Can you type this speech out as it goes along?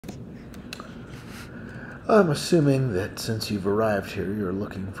I'm assuming that since you've arrived here, you're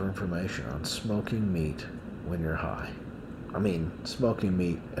looking for information on smoking meat when you're high. I mean, smoking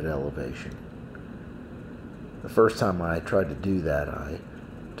meat at elevation. The first time I tried to do that, I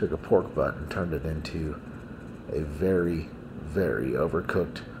took a pork butt and turned it into a very, very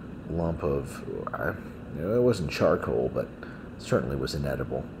overcooked lump of, it wasn't charcoal, but certainly was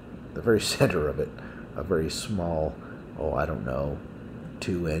inedible. The very center of it, a very small, I don't know,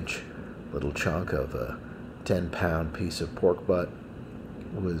 2-inch little chunk of a 10-pound piece of pork butt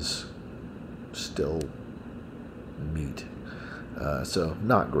was still meat. So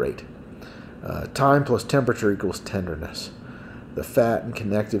not great. Time plus temperature equals tenderness. The fat and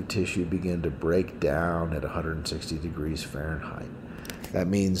connective tissue begin to break down at 160 degrees Fahrenheit. That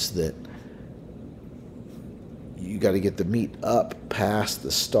means that you got to get the meat up past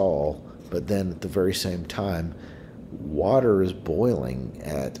the stall, but then at the very same time, water is boiling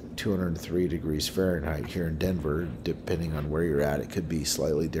at 203 degrees Fahrenheit here in Denver. Depending on where you're at, it could be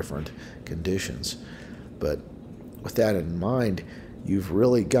slightly different conditions. But with that in mind, you've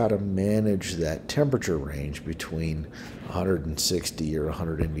really got to manage that temperature range between 160 or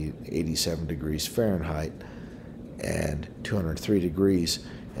 187 degrees Fahrenheit and 203 degrees,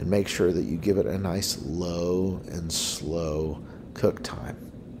 and make sure that you give it a nice low and slow cook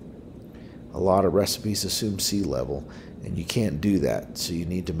time. A lot of recipes assume sea level, and you can't do that, so you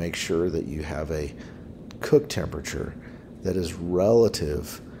need to make sure that you have a cook temperature that is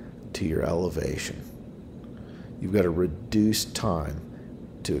relative to your elevation. You've got to reduce time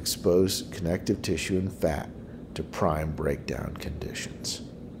to expose connective tissue and fat to prime breakdown conditions.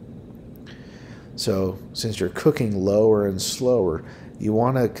 So, since you're cooking lower and slower, you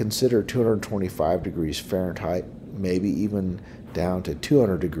want to consider 225 degrees Fahrenheit, maybe even down to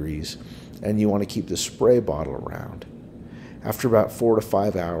 200 degrees, and you want to keep the spray bottle around. After about 4 to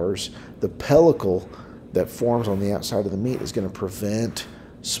 5 hours, the pellicle that forms on the outside of the meat is going to prevent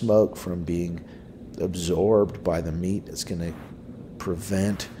smoke from being absorbed by the meat. It's going to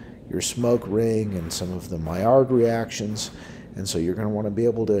prevent your smoke ring and some of the Maillard reactions, and so you're going to want to be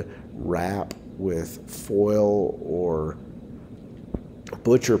able to wrap with foil or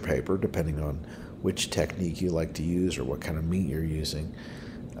butcher paper, depending on which technique you like to use or what kind of meat you're using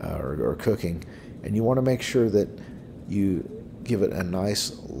or cooking. And you want to make sure that you give it a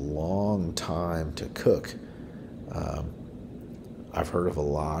nice long time to cook. I've heard of a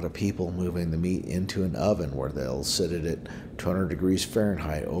lot of people moving the meat into an oven where they'll sit it at 200 degrees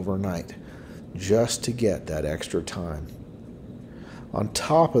Fahrenheit overnight just to get that extra time. On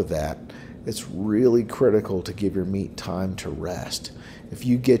top of that, it's really critical to give your meat time to rest. If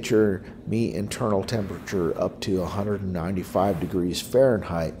you get your meat internal temperature up to 195 degrees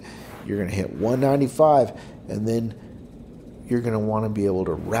Fahrenheit, you're going to hit 195, and then you're going to want to be able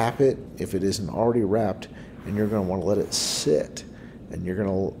to wrap it if it isn't already wrapped, and you're going to want to let it sit, and you're going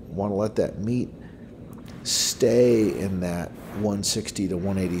to want to let that meat stay in that 160 to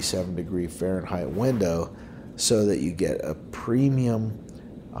 187 degree Fahrenheit window so that you get a premium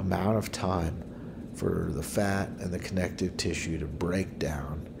amount of time for the fat and the connective tissue to break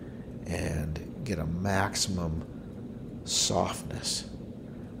down and get a maximum softness.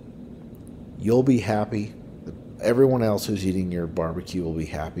 You'll be happy. Everyone else who's eating your barbecue will be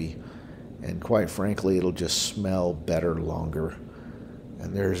happy. And quite frankly, it'll just smell better longer.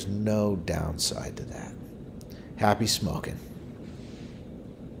 And there's no downside to that. Happy smoking.